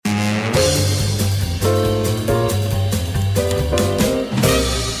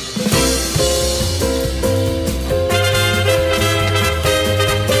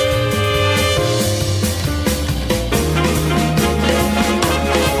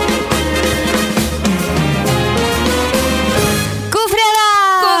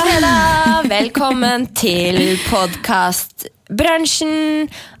velkommen til podcastbransjen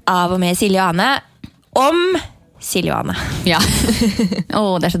av og med Silje og Anne om Silje og Anne. Ja,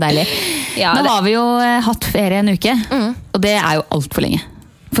 det så deilig. Ja, Nå har vi jo hatt ferie en uke, og det jo alt for lenge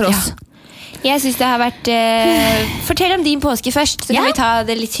for oss. Ja. Jeg synes det har vært fortell om din påske først, så kan vi ta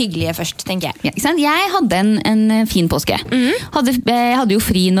det litt hyggelige først, tenker jeg. Ja, ikke sant? Jeg hadde en fin påske. Jeg hadde jo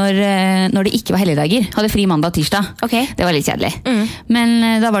fri når det ikke var helligdager. Hadde fri mandag og tirsdag. Okay. Det var litt kjedelig.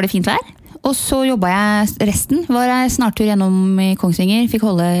 Men da var det fint vær. Og så jobbet jeg resten. Var jeg snartur gjennom i Kongsvinger. Fikk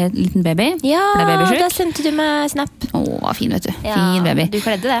holde en liten baby. Ja, da sendte du meg snap. Fin, vet du. Ja, fin baby. Du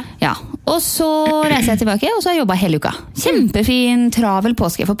kledde det. Ja. Og så reiser jeg tilbake, og så har jeg jobbet hele uka. Kjempefin, travel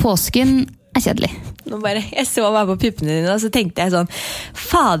påske. For påsken kjedelig. Jeg så bare på puppene dine, og så tenkte jeg sånn,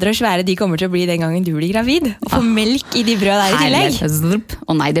 fader og svære de kommer til å bli den gangen du blir gravid, og få melk i de brød der i tillegg.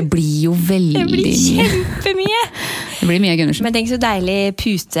 Nei, det blir jo veldig mye. Det blir kjempemye. Det blir mye Gundersen. Men tenk så deilig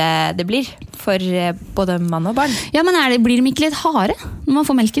pute det blir for både mann og barn. Ja, men blir de ikke litt harde når man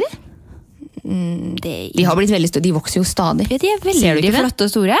får melk i det? De har blitt veldig store, de vokser jo stadig. Ja, de veldig flotte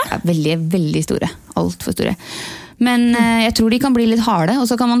og store. Ja, veldig, veldig store. Alt for store. Men jeg tror de kan bli litt harde, og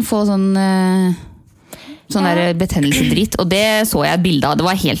så kan man få sånn der betennelsedritt, og det så jeg et bilde av. Det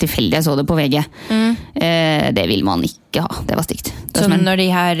var helt tilfeldig, jeg så det på VG. Det vil man ikke ha, det var stygt. Som når de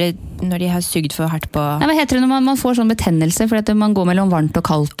har sugd for hardt på... Nei, hva heter det når man får sånn betennelse, fordi man går mellom varmt og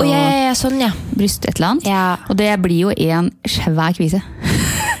kaldt og sånn, bryst et eller annet. Ja. Og det blir jo en svær kvise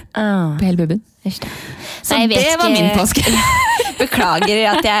på hele bubben. Så nei, det var min påske.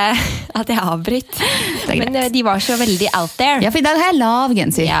 Beklager at jeg avbryt. Men de var så veldig out there. Ja, for i dag har jeg lav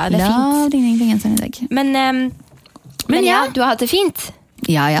genser. Ja, det lav genser i dag. Men ja, du har hatt det fint.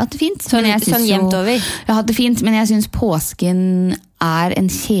 Ja, jeg har hatt det fint. Sånn jevnt over. Jeg har hatt det fint, men jeg synes påsken en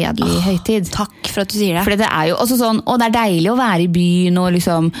kjedelig høytid. Takk for at du sier det. For det jo også sånn, det deilig å være i byen, og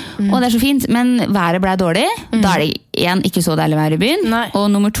liksom, og det så fint, men været ble dårlig. Da det ikke så deilig å være i byen. Nei. Og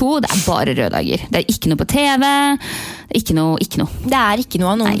nummer 2, det bare røde dager. Det ikke noe på TV, ikke noe. Det ikke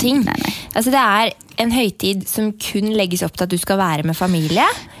noe av noen ting. Nei. Altså, det en høytid som kun legges opp til at du skal være med familie,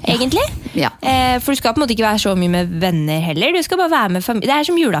 egentlig. Ja. For du skal på en måte ikke være så mye med venner heller. Du skal bare være med familie. Det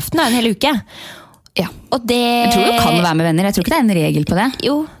som julaften en hel uke. Ja. Og jeg tror du kan være med venner. Jeg tror ikke det en regel på det.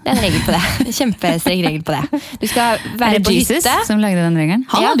 Jo, det en regel på det. Kjempestreng regel på det. Du skal være på Jesus hytte. Som lagde den regelen?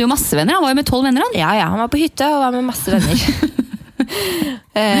 Han hadde jo masse venner. Han var jo med 12 venner. Ja, han var på hytte og var med masse venner.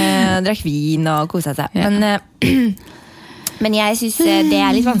 Drakk vin og koset seg. Ja. Men jeg synes det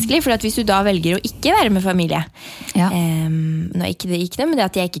litt vanskelig, for at hvis du da velger å ikke være med familie, nå ikke det med det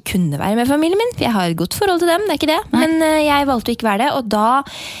at jeg ikke kunne være med familien min, for jeg har et godt forhold til dem, det ikke det, men jeg valgte å ikke være det, og da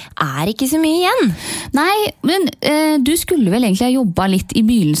ikke så mye igjen. Nei, men du skulle vel egentlig ha jobbet litt i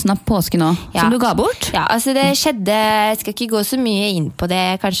begynnelsen av påsken nå, som du ga bort? Ja, altså det skjedde, jeg skal ikke gå så mye inn på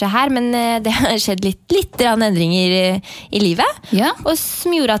det kanskje her, men det har skjedd litt endringer i livet, og som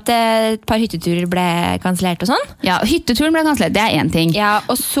gjorde at et par hytteturer ble kansellert og sånn. Ja, hytteturen ble kansellert, det en ting. Ja,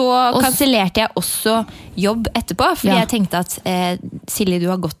 og så kansellerte jeg også jobb etterpå, fordi jeg tenkte at Silje, du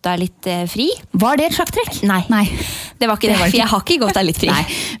har gått deg litt fri. Var det et sjakktrekk? Nei, det var ikke det, for jeg har ikke gått deg litt fri. Nei,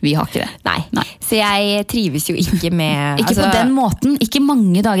 vi har ikke det. Nei. Så jeg trives jo ikke med... Ikke på den måten, ikke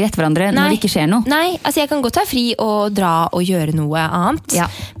mange dager etter hverandre når det ikke skjer noe. Nei, altså jeg kan godt ta fri og dra og gjøre noe annet,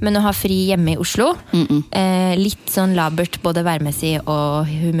 men å ha fri hjemme i Oslo, litt sånn labert både værmessig og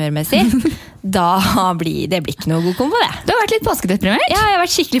humørmessig, det blir ikke noe god kombo det. Du har vært litt påskedeprimert? Ja, jeg har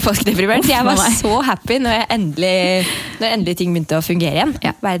vært skikkelig påskedeprimert. Jeg var så happy når endelig ting begynte å fungere igjen.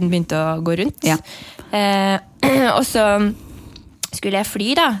 Verden begynte å gå rundt. Og så skulle jeg fly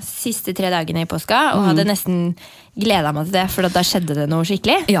da, siste 3 dagene i påska, og hadde nesten gledet meg til det, for da skjedde det noe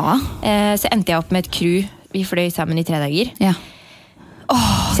skikkelig. Så endte jeg opp med et crew. Vi fløy sammen i 3 dager.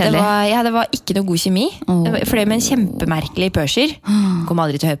 Det var ikke noe god kjemi. Jeg fløy med en kjempemerkelig Pørser. Kommer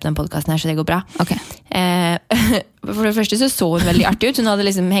aldri til å høre på den podcasten her, så det går bra. For det første så hun veldig artig ut. Hun hadde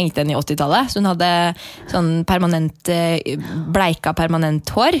liksom hengt den i 80-tallet. Så hun hadde sånn bleika permanent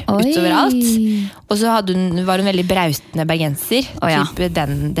hår utover alt. Og så var hun veldig brautende bergenser.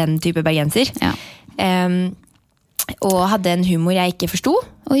 Den type bergenser. Og hadde en humor jeg ikke forstod.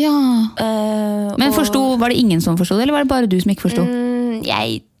 Men var det ingen som forstod det, eller var det bare du som ikke forstod?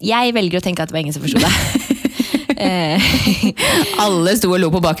 Jeg velger å tenke at det var ingen som forstod det. Alle sto og lo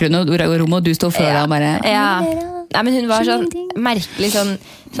på bakgrunnen og rommet, og du stod før deg og bare... Nei, men hun var sånn merkelig sånn,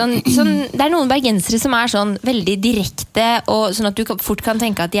 det noen bergensere som sånn veldig direkte, og sånn at du fort kan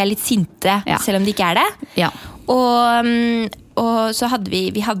tenke at de litt sinte, selv om de ikke det. Og og så hadde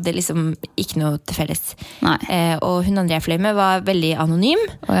vi hadde liksom ikke noe til felles. Nei. Og hun andre jeg fløy med var veldig anonym,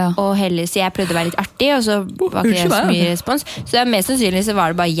 og heller, så jeg prøvde å være litt artig, og så var ikke det så mye respons. Så mest sannsynlig så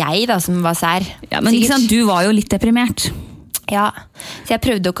var det bare jeg da, som var sær. Ja, men ikke sant, du var jo litt deprimert. Ja, så jeg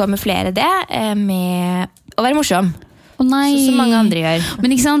prøvde å kamuflere det med å være morsom. Nei. Så mange andre gjør.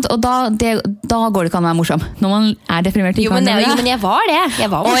 Men ikke sant, og da går det ikke an å være morsom. Når man er deprimert. Jo, men jeg var det. Jeg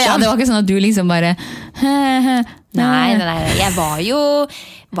var morsom. Ja, det var ikke sånn at du liksom bare... Nei. Jeg var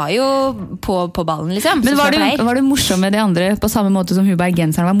jo på ballen, liksom. Men var du morsom med de andre på samme måte som hun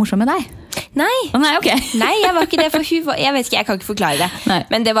bergenseren var morsom med deg? Nei. Nei, ok. Nei, jeg var ikke det, for jeg vet ikke, jeg kan ikke forklare det. Nei.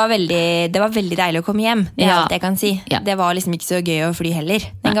 Men det var veldig deilig å komme hjem. Det er alt jeg kan si. Ja. Det var liksom ikke så gøy å fly heller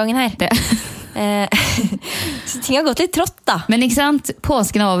den gangen her. Så ting har gått litt trått da. Men ikke sant,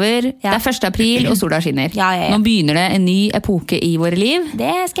 påsken er over, det er 1. april og sola skinner. Nå begynner det en ny epoke i våre liv.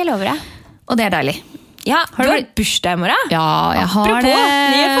 Det skal jeg love deg. Og det er deilig. Ja, har du bursdag i morgen? Ja, jeg har det.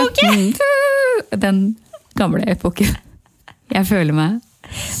 Ny epoke. Den gamle epoken. Jeg føler meg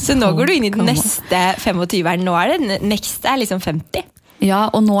så nå går du inn i den neste 25-eren. Nå er det neste er liksom 50. Ja,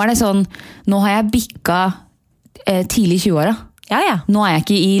 og nå er det sånn, nå har jeg bikka tidlig 20-åra. Ja. Nå er jeg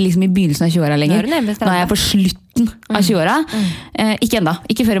ikke i begynnelsen av 20-åra lenger. Nå er jeg på slutten av 20-åra. Ikke enda,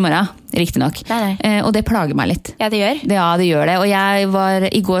 ikke før i morgen, riktig nok. Og det plager meg litt. Ja, det gjør. Ja, det gjør det.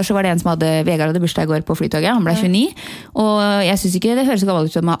 Og i går så var det en som Vegard hadde bursdag i går på flytoget. Han ble 29. Og jeg synes ikke det høres så gammelt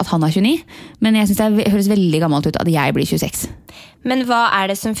ut som at han er 29. Men jeg synes det høres veldig gammelt ut at jeg blir 26. Men hva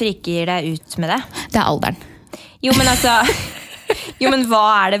er det som friker deg ut med det? Det er alderen. Jo, men altså... Jo, men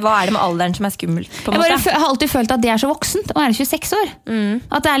hva er det med alderen som er skummelt? På en måte? Jeg har alltid følt at det er så voksent å være 26 år.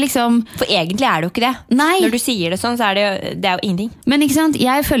 At det er liksom... For egentlig er det jo ikke det. Nei. Når du sier det sånn, så er det er jo ingenting. Men ikke sant,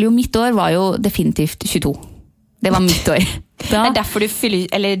 jeg føler jo mitt år var jo definitivt 22. Det var mitt år. Det er derfor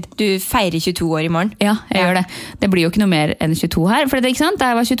du feirer 22 år i morgen. Ja, jeg gjør det. Det blir jo ikke noe mer enn 22 her. For det, ikke sant?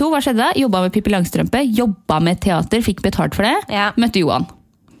 Da jeg var 22, hva skjedde da? Jobbet med Pippi Langstrømpe, jobbet med teater, fikk betalt for det. Ja. Møtte Johan.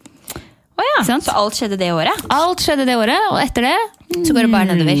 Så alt skjedde det året? Alt skjedde det året, og etter det så går det bare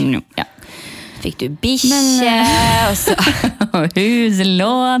nedover. Ja. Fikk du bikkje, og så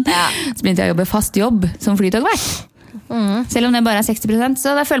huslån. Så begynte jeg å jobbe fast jobb som flytogvert. Selv om det bare er 60%,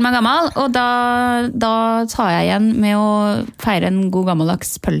 så da føler jeg meg gammel. Og da tar jeg igjen med å feire en god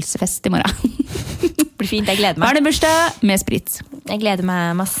gammeldags pølsefest i morgen. Blir fint, jeg gleder meg. Har det bursdag med sprit. Jeg gleder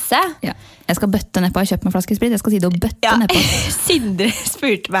meg masse. Ja. Jeg skal bøtte nedpå, jeg har kjøpt meg flaske sprit. Jeg skal si det å bøtte nedpå. Sindre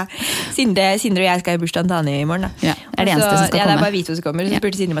spurte meg. Sindre og jeg skal i bursdagen til Anne i morgen. Da. Ja, er det eneste som skal komme. Det er bare vi to som kommer. Så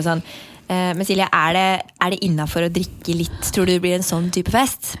spurte Sindre meg sånn, men Silje, er det innenfor å drikke litt? Tror du det blir en sånn type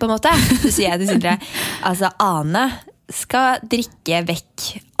fest, på en måte? Så sier jeg til Sindre, altså Ane skal drikke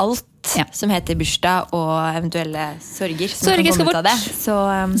vekk alt som heter bursdag og eventuelle sorger som kan komme ut av det. Så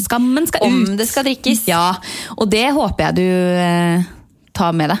skammen skal ut. Om det skal drikkes. Ja, og det håper jeg du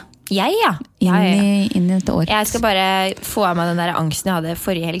tar med deg. Ja. Inn i dette år. Jeg skal bare få av meg den der angsten jeg hadde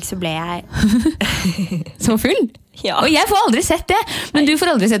forrige helg, så ble jeg så full? Ja. Og jeg får aldri sett det, men du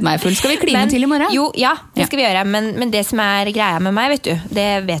får aldri sett meg full. Skal vi kline til i morgen? Jo, ja, det skal vi gjøre, men det som er greia med meg, det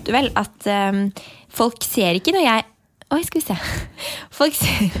vet du vel, at folk ser ikke når jeg... Oi, skal vi se.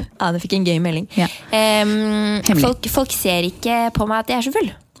 Nå fikk jeg en gøy melding. Ja. Folk ser ikke på meg at jeg er så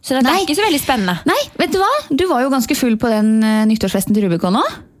full. Så det er ikke så veldig spennende. Nei, vet du hva? Du var jo ganske full på den nyttårsfesten til Rubicon nå.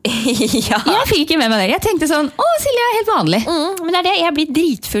 Ja. Jeg fikk ikke med meg det. Jeg tenkte sånn, Silje er helt vanlig. Men det er det, jeg blir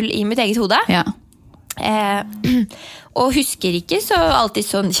dritfull i mitt eget hode. Ja. Og husker ikke så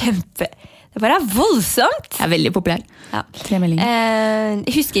alltid sånn det bare er voldsomt. Det er veldig populær. Ja. 3 meldinger.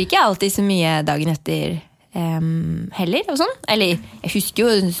 Husker ikke alltid så mye dagen etter heller og sånn. Eller, jeg husker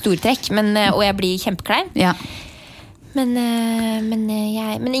jo store trekk, og jeg blir kjempeklein. Ja. Men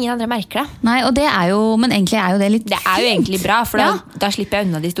ingen andre merker det. Nei, og det er jo, men egentlig er jo det litt Det er jo egentlig bra, for da slipper jeg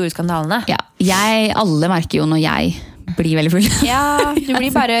unna de store skandalene. Ja, alle merker jo når jeg blir veldig full. Ja,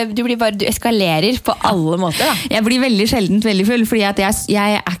 du eskalerer på alle måter da. Jeg blir veldig sjeldent veldig full, fordi at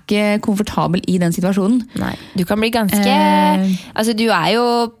jeg er ikke komfortabel i den situasjonen. Nei, du kan bli ganske altså du er jo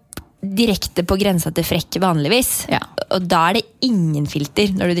direkte på grensa til frekk vanligvis, og da er det ingen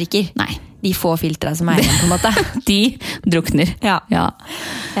filter når du drikker. Nei. De få filtrene som er igjen, på en måte. De drukner. Ja.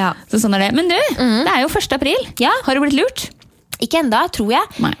 Så sånn er det. Men du, det er jo 1. april. Ja. Har du blitt lurt? Ikke enda, tror jeg.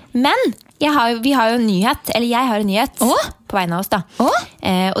 Nei. Men vi har jo en nyhet, eller jeg har en nyhet på vegne av oss da.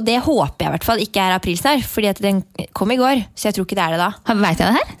 Og det håper jeg i hvert fall ikke er aprilsnarr, fordi at den kom i går, så jeg tror ikke det er det da. Vet jeg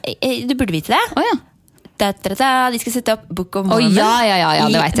det her? Du burde vite det. Ja. De skal sette opp Book of Mormon ja,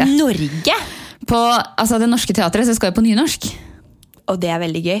 det vet jeg. I Norge. På Det Norske Teatret så skal jeg på nynorsk. Og det er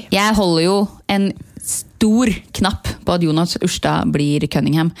veldig gøy. Jeg holder jo en stor knapp på at Jonas Urstad blir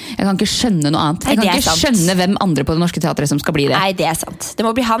Cunningham. Jeg kan ikke skjønne noe annet. Jeg kan ikke skjønne hvem andre på Det Norske Teatret som skal bli det. Nei, det er sant. Det må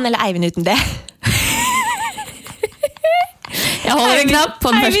bli han eller Eivind uten det. Jeg holder en knapp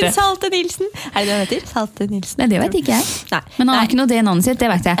på den første. Eivind Salte Nilsen. Er det han heter? Salte Nilsen? Nei, det vet ikke jeg. Nei. Men han har ikke noe det navnet sitt, det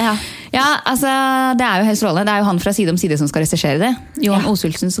vet jeg. Ja, altså, det er jo helt strålende. Det er jo han fra Side om Side som skal regissere det. Johan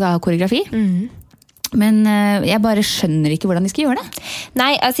Osulsen skal ha koreografi. Men jeg bare skjønner ikke hvordan de skal gjøre det.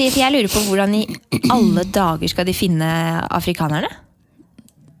 Nei, altså, jeg lurer på hvordan i alle dager skal de finne afrikanerne?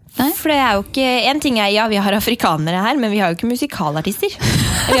 Nei? For det er jo ikke, en ting er, ja, vi har afrikanere her, men vi har jo ikke musikalartister.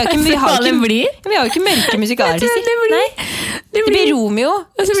 Vi har jo ikke mørke musikalartister. Nei. Det blir Romeo.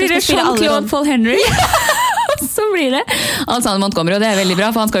 Og så blir det Jean-Claude Paul Henry. Så blir det Alexander Montgomery, og det er veldig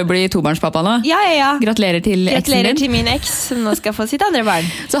bra, for han skal jo bli tobarnspappa nå. Ja. Gratulerer til eksen din. Gratulerer til min eks, som nå skal få sitt andre barn.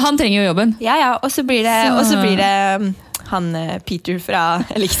 Så han trenger jo jobben. Ja, og så blir det han Peter fra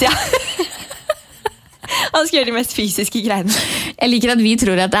Elixia. Han skal gjøre de mest fysiske greiene. Jeg liker at vi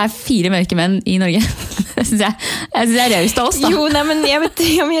tror at det er 4 mørke menn i Norge. Jeg synes det er raust av oss, da. Jo, nei, men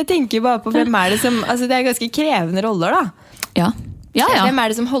jeg tenker bare på hvem er det som... Altså, det er ganske krevende roller, da. Ja. Hvem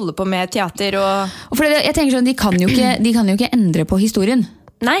er det som holder på med teater og... For jeg tenker sånn, de kan jo ikke endre på historien.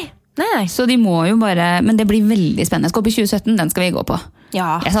 Nei. Så de må jo bare... Men det blir veldig spennende. Skåp i 2017, den skal vi gå på.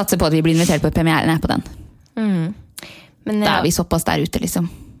 Ja. Jeg satser på at vi blir invitert på premieren på den. Men, da er vi såpass der ute, liksom.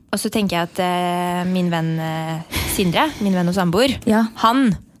 Og så tenker jeg at min venn Sindre, min venn og samboer,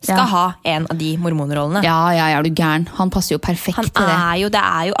 han skal ha en av de mormonrollene. Ja, er du gæren? Han passer jo perfekt til det. Det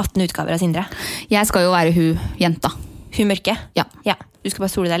er jo 18 utgaver av Sindre. Jeg skal jo være hun jenta. Hun mørke? Ja. Du skal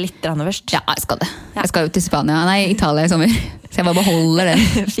bare stole deg litt først. Ja, jeg skal det. Jeg skal jo til Italia i sommer. Så jeg bare beholder den.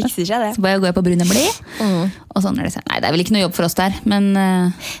 Fikser seg det. Så bare går jeg på Brune Bli. Og sånn er det. Nei, det er vel ikke noe jobb for oss der, men...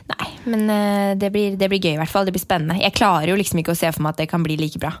 Nei, men det blir gøy i hvert fall. Det blir spennende. Jeg klarer jo liksom ikke å se for meg at det kan bli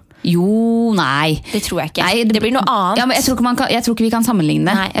like bra. Jo, nei. Det tror jeg ikke. Nei, det blir noe annet. Ja, men jeg tror ikke vi kan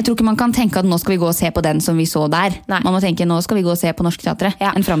sammenligne det. Nei. Jeg tror ikke man kan tenke at nå skal vi gå og se på den som vi så der. Nei. Man må tenke, nå skal vi gå og se på Norsk Teatret.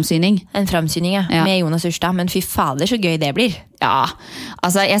 Ja. En framsyning. Ja. Med Jonas Urstad. Men fy fader, så gøy det blir. Ja,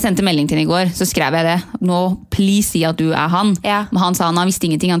 altså jeg sendte melding til i går, så skrev jeg det. Nå, please si at du er han. Ja. Men han sa han visste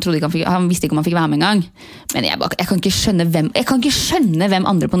ingenting, han visste ikke om han fikk være med en gang. Men jeg kan ikke skjønne hvem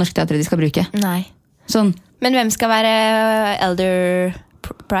andre på Norsk Teatret de skal bruke. Nei. Sånn. Men hvem skal være Elder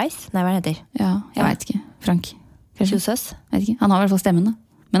Price? Nei, hva heter? Ja, jeg vet ikke. Frank. Kjosås? Han har i hvert fall stemmen da.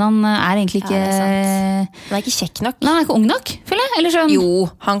 Men han er egentlig ikke... Han er ikke kjekk nok. Nei, han er ikke ung nok, føler jeg. Eller sånn... Jo,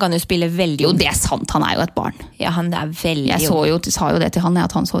 han kan jo spille veldig ung. Jo, det er sant, han er jo et barn. Ja, han er veldig ung. Jeg sa jo det til han,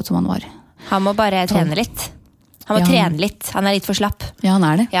 at han så ut som han var. Han må bare trene litt. Han må trene litt. Han er litt for slapp. Ja, han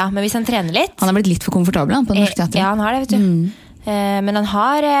er det. Ja, men hvis han trener litt... Han har blitt litt for komfortabel på Norsk Teater. Ja, han har det, vet du. Men han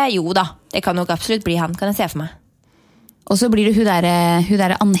har... Jo da, det kan nok absolutt bli han, kan jeg se for meg. Og så blir det hun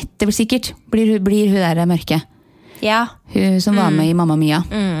der Annette, sikkert. Blir hun der mørke. Ja. Hun som var med i Mamma Mia.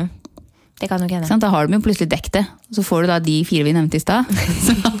 Det kan nok hende. Da har de jo plutselig dekket det. Og så får du da de 4 vi nevnte i sted.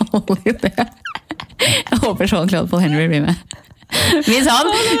 Så holder jo det. Jeg håper Jean-Claude Paul Henry blir med. Hvis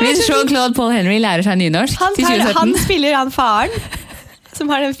Jean-Claude Paul Henry lærer seg nynorsk til 2017. Han spiller han faren, som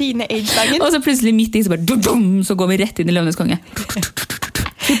har den fine age-dagen. Og så plutselig midt i, så går vi rett inn i Løvenes konge.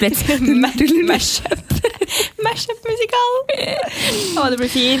 Mashup-musikal. Det blir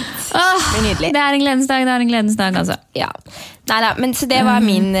fint. Det blir nydelig. Det er en gledens dag, altså. Ja. Neida, men så det var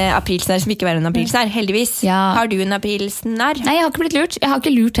min aprilsnarr som ikke var en aprilsnarr, heldigvis. Ja. Har du en aprilsnarr? Nei, jeg har ikke blitt lurt. Jeg har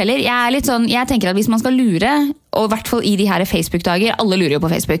ikke lurt heller. Jeg er litt sånn, jeg tenker at hvis man skal lure, og i hvert fall i de her Facebook-dager, alle lurer jo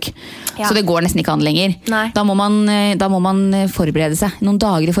på Facebook, så det går nesten ikke an lenger. Da må man forberede seg noen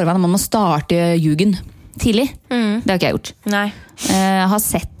dager i forveien. Man må starte jugen tidlig. Det har ikke jeg gjort. Nei. Jeg har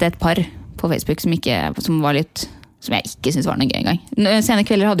sett et par på Facebook som jeg ikke synes var noe gøy engang. Sene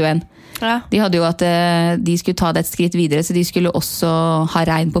kvelder hadde jo en. Ja. De hadde jo at de skulle ta det et skritt videre, så de skulle også ha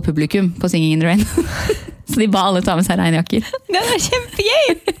regn på publikum på Singing in the Rain. Så de ba alle ta med seg regnjakker. Det var kjempegøy!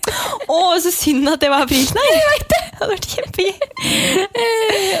 Så synd at det var prisen her. Jeg vet det! Det hadde vært kjempegøy.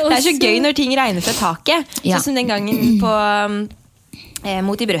 Det er så gøy når ting regner fra taket. Sånn som den gangen på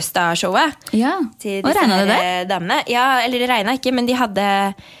Mot i brøsta-showet. Ja, og regnet det der? Damene. Ja, eller det regnet ikke, men de hadde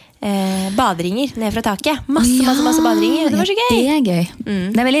baderinger ned fra taket. Masse baderinger. Det var så gøy. Det er gøy.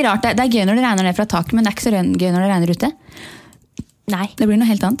 Det er veldig rart. Det er gøy når det regner ned fra taket, men det er ikke så gøy når det regner ute. Nei. Det blir noe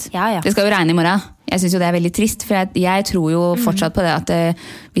helt annet. Ja. Det skal jo regne i morgen. Jeg synes jo det er veldig trist, for jeg tror jo fortsatt på det at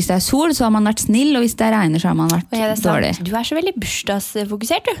hvis det er sol, så har man vært snill, og hvis det regner, så har man vært dårlig. Du er så veldig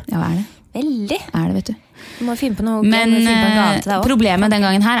bursdagsfokusert, du. Ja, hva er det? Veldig. Er det, vet du. Du må finne på noe. Men problemet den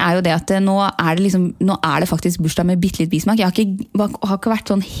gangen her er jo det at nå er det faktisk bursdag med bitte litt bismak. Jeg har ikke vært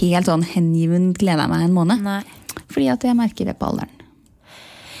sånn helt sånn hengiven glede meg en måned. Nei. Fordi at jeg merker det på alderen.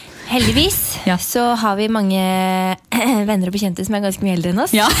 heldigvis så har vi mange venner og bekjente som ganske mye eldre enn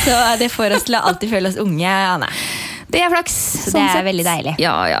oss. Så det får oss til å alltid føle oss unge, Anne. Det flaks. Så det veldig deilig.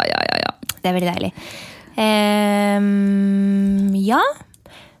 Ja. Det veldig deilig. Ja,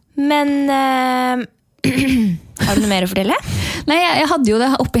 men har du noe mer å fortelle? Nei, jeg hadde jo det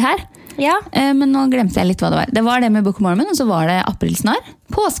oppi her. Ja. Men nå glemte jeg litt hva det var. Det var det med Book of Mormon, og så var det aprilsnarr.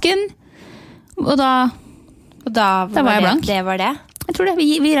 Påsken. Og da var jeg blank. Det var det. Jeg tror det.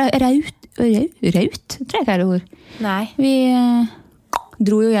 Vi raut, tror jeg ikke er det ord. Nei. Vi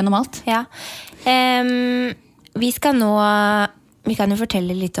dro jo gjennom alt. Ja. Vi kan jo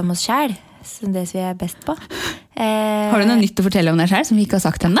fortelle litt om oss selv, som det vi er best på. Har du noe nytt å fortelle om deg selv som vi ikke har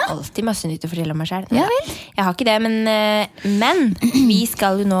sagt ennå? Alltid masse nytt å fortelle om meg selv. Ja, vel. Jeg har ikke det, men vi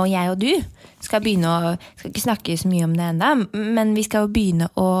skal jo nå, jeg og du, skal ikke snakke så mye om det enda, men vi skal jo begynne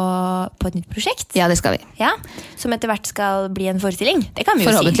på et nytt prosjekt. Ja, det skal vi. Ja, som etter hvert skal bli en forestilling. Det kan vi jo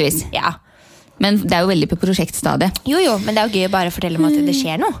si. Forhåpentligvis. Ja. Men det er jo veldig på prosjektstadiet. Jo, men det er jo gøy å bare fortelle om at det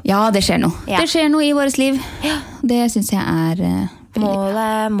skjer noe. Ja, det skjer noe. Ja. Det skjer noe i vårt liv. Ja. Det synes jeg er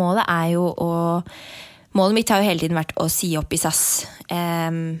Målet er jo Målet mitt har jo hele tiden vært å si opp i SAS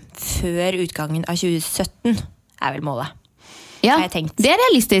før utgangen av 2017, er vel målet. Ja, har jeg tenkt. Det er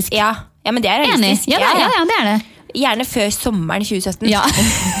realistisk. Ja, men det er realistisk. Ja, det er det. Gjerne før sommeren 2017. Ja,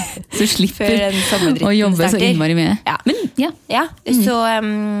 så slipper å jobbe så innmari mye. Ja. Men, ja.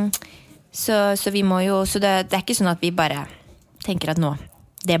 Så vi må jo, så det er ikke sånn at vi bare tenker at nå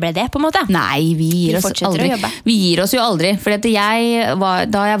det ble det, på en måte. Nei, vi gir oss aldri. Vi gir oss jo aldri. For da jeg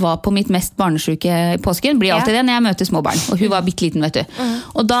var på mitt mest barnesyke i påsken, blir alltid det når jeg møter små barn. Og hun var bitteliten, vet du.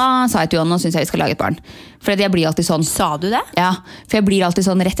 Og da sa jeg til Johan, nå synes jeg vi skal lage et barn. For jeg blir alltid sånn. Sa du det? Ja, for jeg blir alltid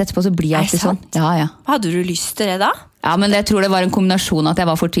sånn, rett etterpå så blir jeg alltid sånn. Ja. Hadde du lyst til det da? Ja, men jeg tror det var en kombinasjon at jeg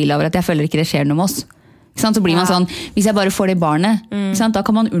var fortvilet over at jeg føler ikke det skjer noe med oss. Så blir man sånn, hvis jeg bare får det barnet, da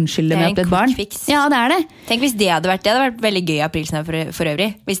kan man unnskylde med opp et barn. Fix. Ja, det er det. Tenk hvis det hadde vært veldig gøy i aprilsnær for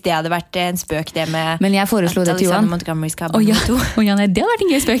øvrig. Hvis det hadde vært en spøk det med Men jeg foreslo det til Johan. Montgomery skal ha barn med to. Det hadde vært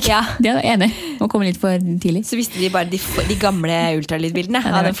en gøy spøk. Ja. Det er jeg enig. Må komme litt for tidlig. Så visste de bare de gamle ultralydbildene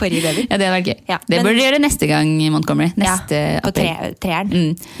av den forrige babyen. Ja, det hadde vært gøy. Ja, det burde de gjøre neste gang i Montgomery. Neste på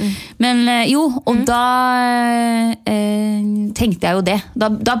treeren. Men jo, og da tenkte jeg jo det.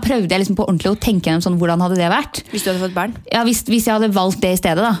 Da prøvde jeg liksom på ordentlig å tenke gjennom sånn, hvordan hadde det vært? Hvis du hadde fått barn? Ja, hvis jeg hadde valgt det i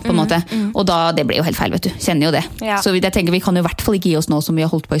stedet da, på en måte. Og da, det ble jo helt feil, vet du. Kjenner jo det. Ja. Så jeg tenker, vi kan jo i hvert fall ikke gi oss nå som vi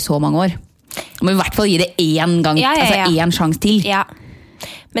har holdt på i så mange år. Vi må i hvert fall gi det én gang, altså én sjans til. Ja.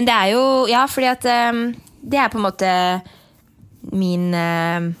 Men det er jo, fordi at det er på en måte min,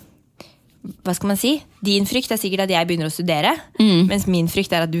 hva skal man si? Din frykt er sikkert at jeg begynner å studere, mens min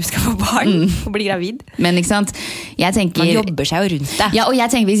frykt er at du skal få barn og bli gravid. Men ikke sant? Jeg tenker, man jobber seg jo rundt det. Ja, og jeg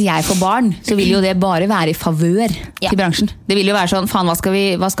tenker hvis jeg får barn, så vil jo det bare være i favør til bransjen. Det vil jo være sånn, faen,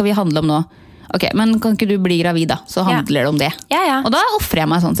 hva skal vi handle om nå? Ok, men kan ikke du bli gravid da? Så handler det om det. Ja. Og da offrer jeg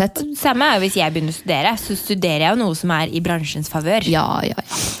meg sånn sett. Samme er jo hvis jeg begynner å studere, så studerer jeg jo noe som er i bransjens favør. Ja.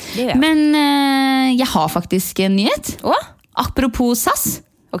 Men jeg har faktisk en nyhet. Apropos SAS.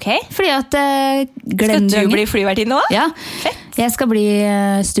 Ok. Fordi at Skal du bli flyvertinne nå? Ja. Fett. Jeg skal bli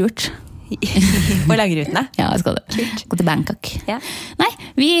steward. På langrutene? Ja, jeg skal det. Gå til Bangkok. Ja. Nei,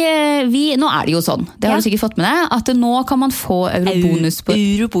 nå er det jo sånn. Det har du sikkert fått med deg. At nå kan man få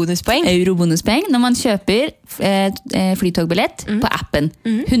eurobonuspoeng når man kjøper flytogbillett på appen.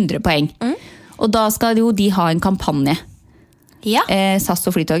 100 poeng. Og da skal jo de ha en kampanje. Ja. SAS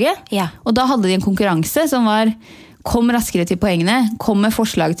og Flytoget. Ja. Og da hadde de en konkurranse som var kom raskere til poengene, kom med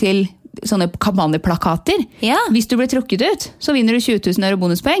forslag til sånne kampanjeplakater. Ja. Hvis du ble trukket ut, så vinner du 20 000 euro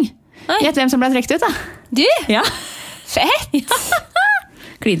bonuspoeng. Gjett hvem som ble trukket ut da? Du? Ja. Fett!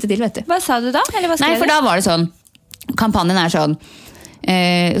 Klinte til, vet du. Hva sa du da? Eller hva skrev for da var det sånn, kampanjen er sånn,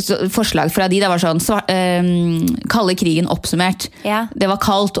 forslag fra de, det var sånn, kalde krigen oppsummert. Ja. Det var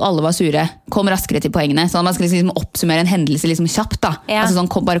kaldt og alle var sure. Kom raskere til poengene. Så man skal liksom oppsummere en hendelse liksom kjapt da. Ja. Altså sånn,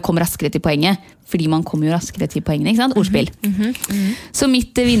 bare kom raskere til poenget. Fordi man kom jo raskere til poengene, ikke sant? Ordspill. Så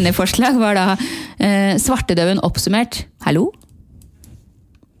mitt vinnerforslag var da svartedauden oppsummert. Hallo?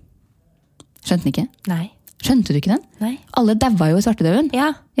 Skjønte den ikke? Nei. Skjønte du ikke den? Nei. Alle daua jo i svartedauden.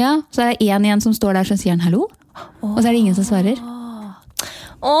 Ja. Så er det en igjen som står der som sier han hallo. Og så er det ingen som svarer.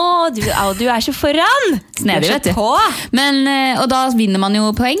 Du er så foran! Snedig, vet du. Men, og da vinner man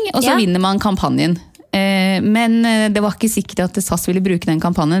jo poeng, og så vinner man kampanjen. Men det var ikke sikkert at SAS ville bruke den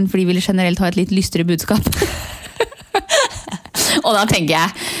kampanjen, for de ville generelt ha et litt lystere budskap. Og da tenker jeg,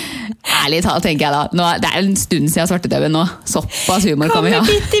 ærlig talt tenker jeg da, det er en stund siden svartedauden nå. Såpass humor kan vi ha.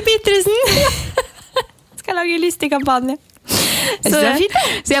 Kommer Bitti Bittersen! Skal lage lystig kampanje. Så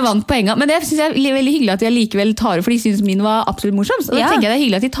jeg vant poenget. Men det synes jeg er veldig hyggelig at de likevel tar ut, for de synes min var absolutt morsomst. Og da tenker jeg det er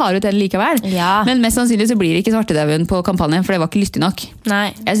hyggelig at de tar ut den likevel. Men mest sannsynlig så blir det ikke Svartedauden på kampanjen, for det var ikke lystig nok. Nei.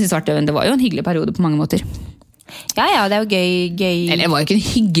 Jeg synes Svartedauden, det var jo en hyggelig periode på mange måter. Ja, det er jo gøy. Eller det var jo ikke en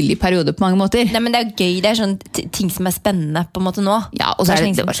hyggelig periode på mange måter. Nei, men det er jo gøy, det er sånn ting som er spennende på en måte nå. Ja, og så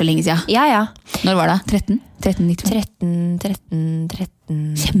det var så lenge siden. Ja. Når var det? 13? 13.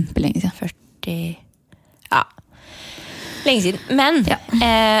 Kjempelenge siden. 40. Ja. Lenge siden. Men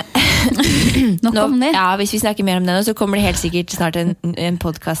nok om det. Ja, hvis vi snakker mer om det nå, så kommer det helt sikkert snart en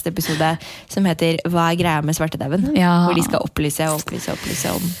podcast-episode som heter Hva er greia med Svartedauden? Ja. Hvor de skal opplyse om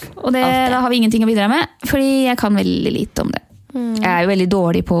og det, da har vi ingenting å bidra med, fordi jeg kan veldig lite om det. Jeg er jo veldig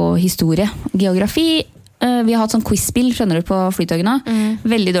dårlig på historie. Geografi. Vi har hatt sånn quiz-spill, skjønner du, på flytogene.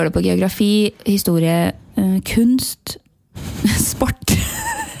 Veldig dårlig på geografi, historie, kunst, sport.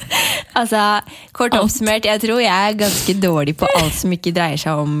 Altså, kort oppsummert, jeg tror jeg er ganske dårlig på alt som ikke dreier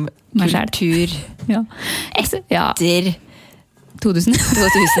seg om kultur etter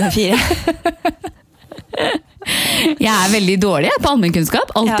 2004. Jeg er veldig dårlig på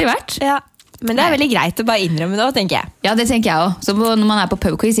allmennkunnskap, alltid vært. Ja. Men det er veldig greit å bare innrømme det også, tenker jeg. Ja, det tenker jeg også. Så når man er på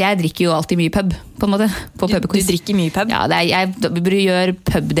pubquiz, jeg drikker jo alltid mye pub, på en måte. På du drikker mye pub? Ja, jeg gjør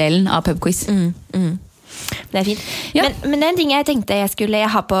pubdelen av pubquiz. Det er fint. Ja. Men det er en ting jeg tenkte jeg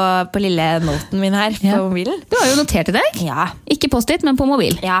har på lille noten min her på mobilen. Du har jo notert i dag. Ja. Ikke post-it, men på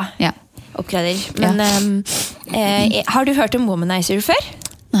mobil. Ja. Oppgrader. Men har du hørt om Womanizer før?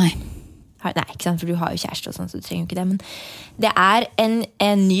 Nei. Nei, ikke sant, for du har jo kjæreste og sånn, så du trenger jo ikke det. Men det er en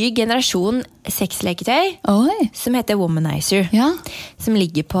ny generasjon sexleketøy som heter Womanizer. Ja. Som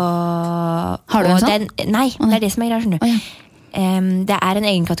ligger på... Har du en sånn? Nei, det er det som er greia, skjønner du. Det er en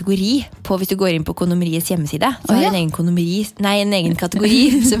egen kategori på, hvis du går inn på Kondomeriets hjemmeside, så er det en egen kategori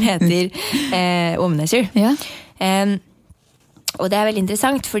som heter Womanizer. Og det er veldig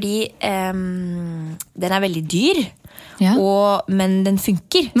interessant, fordi den er veldig dyr, men den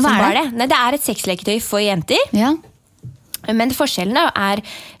funker. Hva er det? Nei, det er et sexleketøy for jenter. Men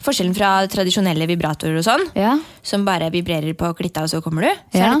forskjellen fra tradisjonelle vibratorer og sånn, som bare vibrerer på klitta og så kommer du,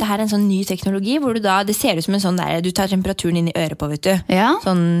 så er dette her en sånn ny teknologi hvor det ser ut som en sånn der, du tar temperaturen inn i øret på, vet du.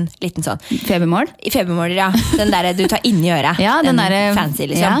 Sånn, liten sånn. Febermål? Febermåler, ja. Den der du tar inn i øret. Den der, fancy,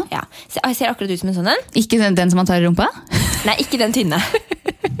 liksom. Så jeg ser akkurat ut som en sånn en. Ikke den som man tar i rumpa? Nei, ikke den tynne.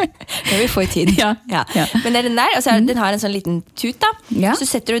 Det blir for tynn. Men det er den der, og så den har en sånn liten tut da. Så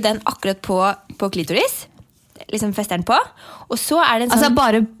setter du den akkurat på klitoris, liksom fester den på, og så er det en sånn... Altså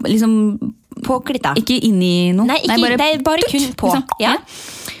bare liksom... På klitta. Ikke inni noe? Nei, det er bare kun på. Liksom.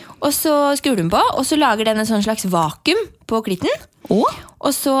 Og så skrur du den på, og så lager den en sånn slags vakuum på klitten.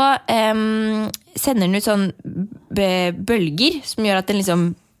 Og så sender den ut sånn bølger, som gjør at den liksom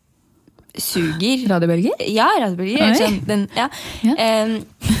suger. Radiobølger? Ja, radiobølger. Sånn,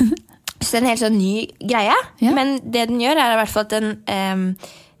 så det er en helt sånn ny greie. Men det den gjør er i hvert fall at den...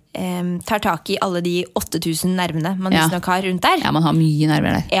 tar tak i alle de 8000 nervene man nok har rundt der. Ja, man har mye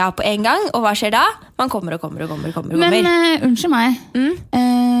nerver der. Ja, på en gang. Og hva skjer da? Man kommer. Men unnskyld meg.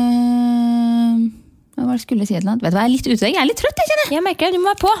 Hva skulle jeg si et eller annet? Vet du hva, jeg er litt utlegg. Jeg er litt trøtt, jeg kjenner. Jeg merker det, du må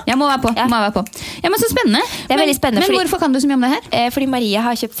være på. Jeg må være på. Ja, men så spennende. Det er veldig spennende. Men hvorfor kan du så mye om det her? Fordi Marie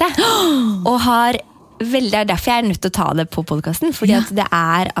har kjøpt seg. Og har... Det er derfor jeg er nødt til å ta det på podcasten. Fordi at det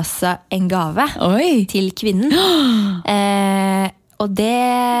er altså en gave til kvinnen. Og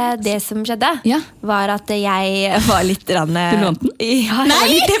det som skjedde, var at jeg var litt... Du lånte den? Ja, jeg var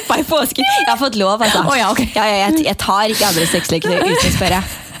litt deppa i påsken. Jeg har fått lov, altså. Jeg tar ikke andre sexleketøy uten å spørre.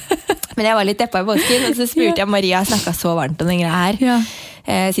 Men jeg var litt deppa i påsken, og så spurte jeg Maria, snakket så varmt om den greia her.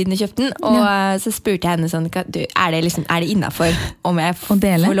 Siden jeg kjøpte den, og så spurte jeg henne sånn, er det innenfor om jeg får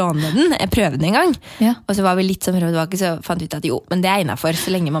låne den? Jeg prøvde den en gang, og så var vi litt som prøvde, så fant vi ut at jo, men det er innenfor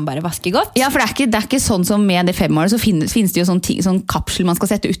så lenge man bare vasker godt. Ja, for det er ikke sånn som med det febermålet, så finnes det jo sånn kapsel man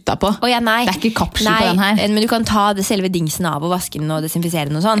skal sette utapå. Nei. Det er ikke kapsel på den her. Men du kan ta selve dingsen av og vaske den og desinfisere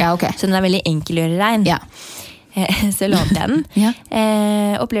den og sånn, så den er veldig enkel å gjøre rein. Så lånte jeg den.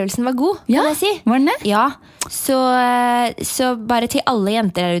 Opplevelsen var god, kan jeg si. Var den det? Ja, så bare til alle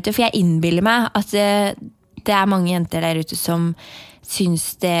jenter der ute, for jeg innbiller meg at det er mange jenter der ute som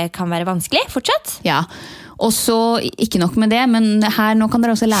syns det kan være vanskelig fortsatt. Ja, og så ikke nok med det, men her nå kan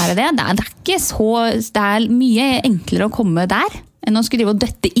dere også lære det. Det er mye enklere å komme der enn å skulle drive og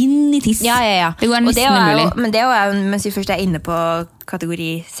døtte inn i tiss. Ja. Det går nesten umulig. Men det er jo, mens vi først er inne på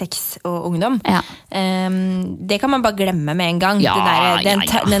kategori 6 og ungdom. Det kan man bare glemme med en gang.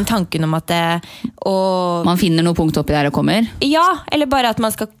 Den tanken om at man finner noe punkt oppi der og kommer. Ja, eller bare at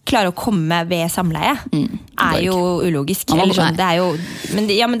man skal klare å komme ved samleie. Er jo ulogisk. Sånn, det er jo, men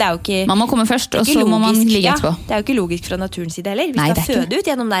det er jo ikke... Man må komme først, og så må man ligge etterpå. Det er jo ikke logisk fra naturens side heller. Vi skal føde ut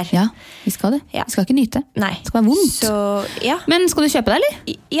gjennom der. Ja, vi skal det. Vi skal ikke nyte. Nei. Det skal være vondt. Men skal du kjøpe det, eller?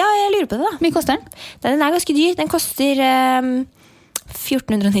 Ja, jeg lurer på det da. Hvor mye koster den? Den er ganske dyr. Den koster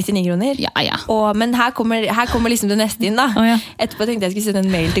 1499 kroner. Men her kommer liksom det neste inn da. Etterpå tenkte jeg skulle sende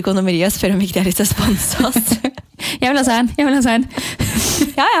en mail til Kondomeriet og spørre om ikke de har lyst til å sponse oss. Jeg vil ha seg en.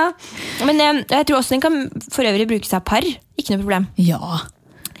 Ja. Men jeg tror også den kan for øvrig brukes av par. Ikke noe problem. Ja.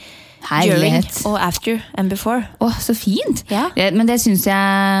 During og after and before. Så fint. Ja. Men det synes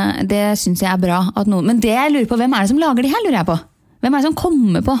jeg er bra. Men det jeg lurer på, hvem er det som lager de her, lurer jeg på? Hvem er det som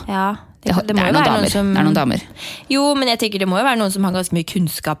kommer på? Ja, det er noen damer. Jo, men jeg tenker det må jo være noen som har ganske mye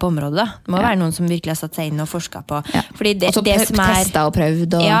kunnskap på området. Da. Det må være noen som virkelig har satt seg inn og forsket på. Fordi det som er testet og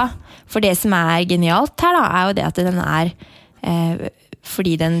prøvd. Ja, for det som er genialt her da, er jo det at den er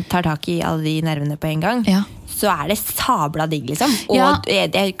fordi den tar tak i alle de nervene på en gang, så er det sabla digg, liksom. Og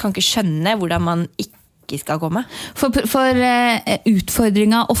jeg kan ikke skjønne hvordan man ikke skal komme. For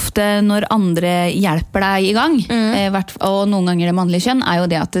utfordringa ofte når andre hjelper deg i gang, og noen ganger det mannlige kjønn, er jo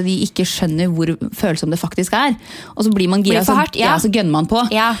det at de ikke skjønner hvor følsom det faktisk er. Og så blir man gira, så gønner man på.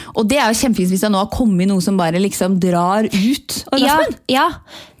 Og det er jo kjempefint hvis det nå har kommet noe som bare liksom drar ut orgasmen. Ja,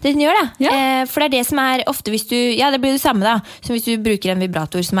 den gjør det. For det er det som er ofte hvis du, det blir det samme da, som hvis du bruker en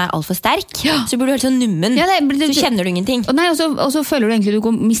vibrator som er alt for sterk, så blir du helt sånn nummen, så kjenner du ingenting. Og så føler du egentlig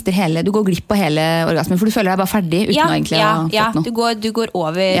du går glipp av hele orgasmen, for du føler deg bare ferdig uten å egentlig ha fått noe. Du går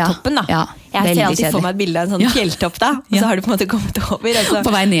over toppen da. Jeg ser alltid for meg et bilde av en sånn fjelltopp da, og så har du på en måte kommet over. Altså.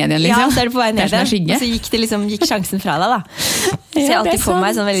 På vei ned igjen, liksom. Ja, så er du på vei ned igjen, og så gikk sjansen fra deg da. Så jeg alltid for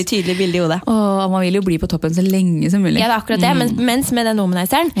meg et sånn veldig tydelig bilde i hodet. Og man vil jo bli på toppen så lenge som mulig. Ja, det er akkurat det, mens med den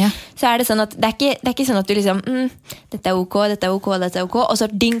womanizeren, så er det sånn at det er ikke sånn at du liksom, dette er ok, dette er ok, dette er ok, og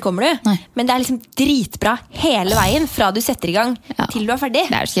så ding kommer du. Men det er liksom dritbra hele veien, fra du setter i gang til du er ferdig.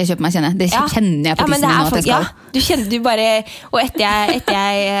 Det skal jeg kjøpe meg kjenne. Det kjenner jeg på tissen nå at jeg skal. Du kjenner du bare, og etter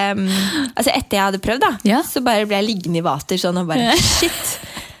jeg hadde prøvd da, så bare ble jeg liggende i vater sånn og bare, shit,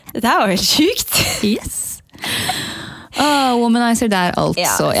 dette her var helt sykt. Yes. Womanizer der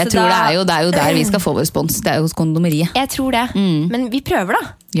altså. Jeg tror det er jo der vi skal få vår respons. Det er jo hos Kondomeriet. Jeg tror det, men vi prøver da.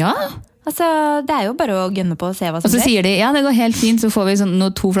 Ja. Altså, det er jo bare å gønne på og se hva som skjer. Og så sier de, det går helt fint, så får vi sånn,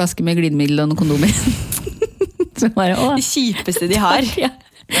 2 flasker med glidemiddel og noen kondomer. Så bare, det kjipeste de har.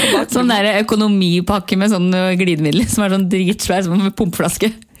 Sånn der økonomipakke med sånn glidemiddel, som er sånn dritsvær, som en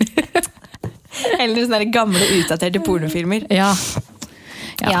pumpflaske. Eller noen sånne gamle utdaterte pornofilmer. Ja.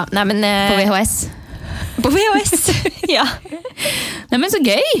 Nei, men, på VHS. På VHS, ja. Nei, men så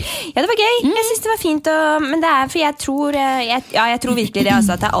gøy. Ja, det var gøy. Jeg synes det var fint. Men det er, for jeg tror virkelig det,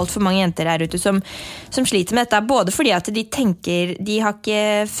 altså, at det er alt for mange jenter her ute som sliter med dette. Både fordi at de tenker, de har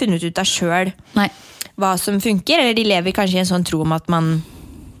ikke funnet ut av selv hva som funker, eller de lever kanskje i en sånn tro om at man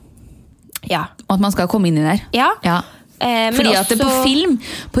at man skal komme inn i der. Ja. Fordi at det på film,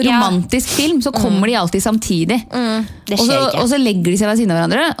 på romantisk film, så kommer de alltid samtidig. Det skjer ikke. Og så legger de seg ved siden av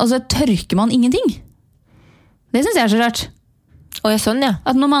hverandre, og så tørker man ingenting. Det synes jeg er så rart. Sånn, ja.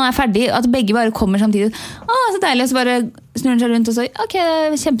 At når man er ferdig, at begge bare kommer samtidig. Så deilig, og så bare snur den seg rundt, og så, ok, det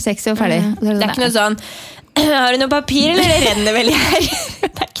er kjempesexy og ferdig. Det er ikke noe sånn, har du noe papir, eller det renner vel her?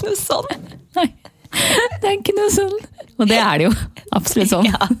 Det er ikke noe sånn. Nei, det er ikke noe sånn. Og det er det jo, absolutt sånn.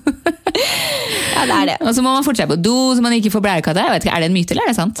 Ja, det er det. Og så må man fortsette på do, så man ikke får blærekatter. Jeg vet ikke, er det en myte, eller er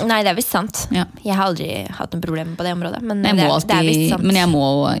det sant? Nei, det er visst sant. Jeg har aldri hatt noen problemer på det området, men det er visst sant. Men jeg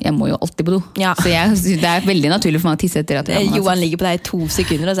må jo alltid på do. Så det er veldig naturlig for meg å tisse etter at Johan ligger på deg i 2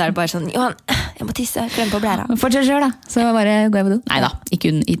 sekunder, og så er det bare sånn, Johan, jeg må tisse, glem på blæra. Fortsett selv da, så bare går jeg på do. Neida,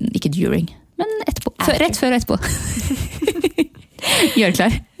 ikke during, men etterpå. Rett før og etterpå. Gjør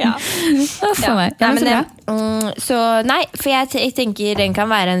klar. For meg. For jeg tenker den kan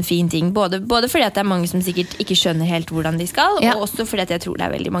være en fin ting, både fordi at det er mange som sikkert ikke skjønner helt hvordan de skal, og også fordi at jeg tror det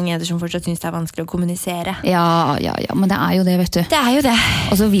er veldig mange jenter som fortsatt synes det er vanskelig å kommunisere. Ja, men det er jo det, vet du. Det er jo det.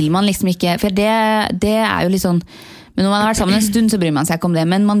 Og så vil man liksom ikke, for det er jo litt sånn, men når man har vært sammen en stund, så bryr man seg ikke om det.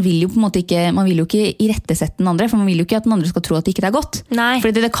 Men man vil jo på en måte ikke, man vil jo ikke irettesette den andre, for man vil jo ikke at den andre skal tro at det ikke er godt. Nei.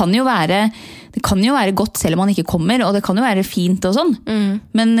 For det kan jo være godt selv om man ikke kommer, og det kan jo være fint og sånn.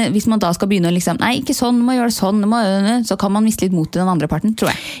 Men hvis man da skal begynne å liksom, nei, ikke sånn, må gjøre det sånn, så kan man miste litt mot den andre parten,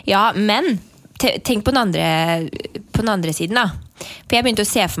 tror jeg. Ja, men tenk på den andre siden da. For jeg begynte å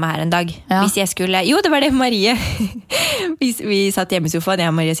se for meg her en dag. Hvis jeg skulle... Jo, det var det Marie. Vi satt hjemme I sofaen,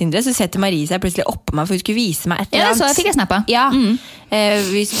 jeg og Marie og Sindre, så setter Marie seg plutselig oppå meg, for hun skulle vise meg et eller annet. Ja, det så jeg fikk jeg snappa. Ja,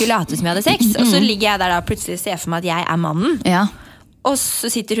 vi skulle late som vi hadde sex, og så ligger jeg der da plutselig og ser for meg at jeg mannen. Ja. Og så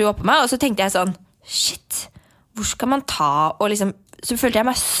sitter hun oppå meg, og så tenkte jeg sånn, shit, hvor skal man ta, og liksom, så følte jeg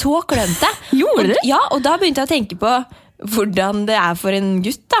meg så klønete. Gjorde du? Ja, og da begynte jeg å tenke på hvordan det for en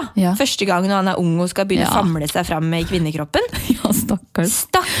gutt da. Ja. Første gang når han ung og skal begynne å famle seg frem I kvinnekroppen. Ja, stakkars.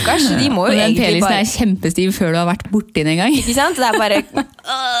 Stakkars, de må jo egentlig pelisen bare... kjempestiv før du har vært borti den en gang. Ikke sant? Det bare...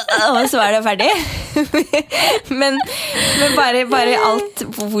 og så det ferdig. men bare alt,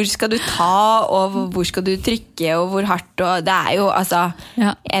 hvor skal du ta, og hvor skal du trykke, og hvor hardt, og det jo, altså...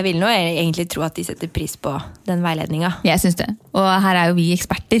 Jeg vil nå egentlig tro at de setter pris på den veiledningen. Jeg synes det. Og her jo vi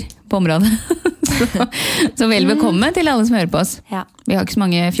eksperter på området. så vel bekomme til alle som hører på oss. Ja. Vi har ikke så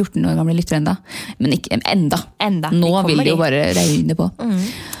mange 14 år gamle lyttere enda. Men ikke enda. Nå vil det jo bare regne på.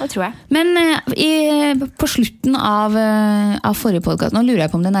 Det tror jeg. Men på slutten av forrige podcast, nå lurer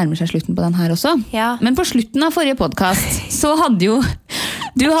jeg på om det nærmer seg slutten på den her også. Ja. Men på slutten av forrige podcast, så hadde jo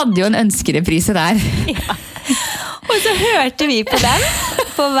du en ønskereprise der. Ja. Og så hørte vi på den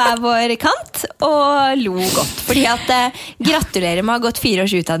på hver vår kant og lo godt. Fordi at gratulerer med å ha gått 4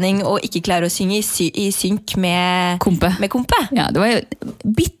 års utdanning og ikke klare å synge I synk med kompe. Ja, det var jo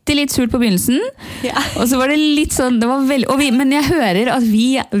bitte litt surt på begynnelsen. Ja. Og så var det litt sånn, det var men jeg hører at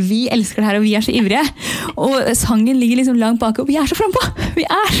vi elsker det her, og vi så ivrige. Og sangen ligger liksom langt bak, og vi så frempå. Vi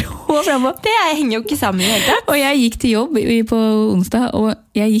så frempå. Det henger jo ikke sammen I hele tatt. Og jeg gikk til jobb på onsdag, og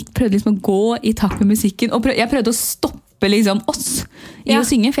jeg prøvde liksom å gå I takt med musikken, og jeg prøvde å stoppe liksom oss I å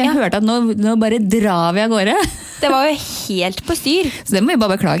synge, for jeg hørte at nå bare drar vi av gårde. Det var jo helt på styr. Så det må vi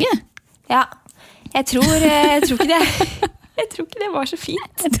bare beklage. Ja, jeg tror ikke det. Jeg tror ikke det var så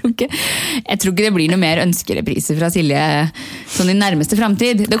fint. Jeg tror ikke det blir noe mer ønskereprise fra Silje sånn I nærmeste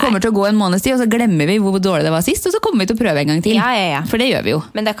fremtid. Det kommer til å gå en måneds tid, og så glemmer vi hvor dårlig det var sist, og så kommer vi til å prøve en gang til. Ja. For det gjør vi jo.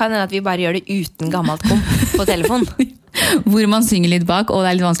 Men det kan hende at vi bare gjør det uten gammelt komp på telefon. Hvor man synger litt bak, og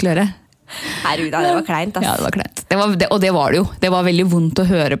det litt vanskelig å høre. Herregud, det var kleint. Ja, det var kleint. Og det var det jo. Det var veldig vondt å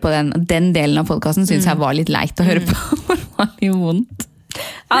høre på den delen av podcasten, synes jeg var litt leit å høre på. Det var litt vondt.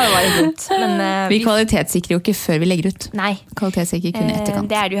 Ja, det var litt vondt. Men, vi kvalitetssikrer jo ikke før vi legger ut. Nei. Kvalitetssikrer kun I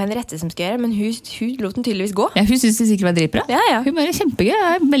etterkant. Det det jo Henriette som skal gjøre, men hun lot den tydeligvis gå. Ja, hun synes det sikkert var dritbra. Ja. Hun bare kjempegøy.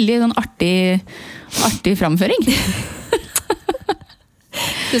 Det veldig sånn artig framføring.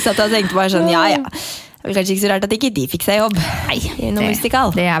 Du satt og tenkte bare sånn, ja. Det var kanskje ikke så rart at ikke de fikk seg jobb. Nei, I noe musikal.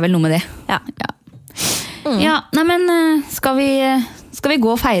 Det vel noe med det. Ja. Ja, nei, men skal vi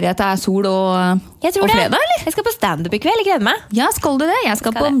gå og feire at det sol og fredag, eller? Jeg skal på stand-up I kveld, jeg gleder meg. Ja, skal du det? Jeg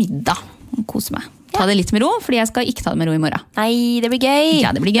skal på middag og kose meg. Ta det litt med ro, fordi jeg skal ikke ta det med ro I morgen. Nei, det blir gøy.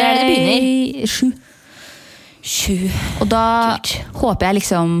 Ja, det blir gøy. Det begynner? 7. Og da håper jeg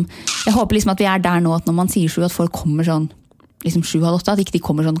håper liksom at vi der nå, at når man sier 7, at folk kommer sånn liksom 7:30, at ikke de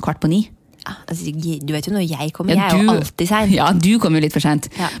kommer sånn 8:15. Ja, altså, du vet jo når jeg kommer, jeg jo alltid sen. Ja, du kommer jo litt for sent.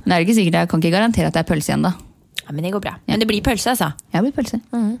 Ja. Men det ikke sikkert, jeg kan ikke garantere at det pølse igjen da. Ja, men det går bra. Men det blir pølse, altså. Ja, det blir pølse.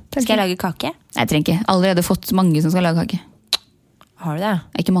 Skal jeg lage kake? Nei, jeg trenger ikke. Allerede fått mange som skal lage kake. Har du det?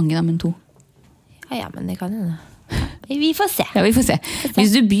 Ikke mange da, men 2. Ja, men det kan jo det. Vi får se. Ja, vi får se.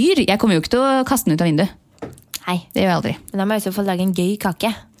 Hvis du byr, jeg kommer jo ikke til å kaste den ut av vinduet. Nei. Det gjør jeg aldri. Men da må jeg I så fall lage en gøy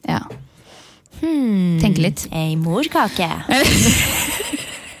kake. Ja. Tenk litt. En morkake.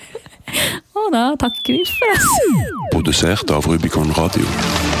 Og da takker vi for oss. Produsert av Rubicon Radio.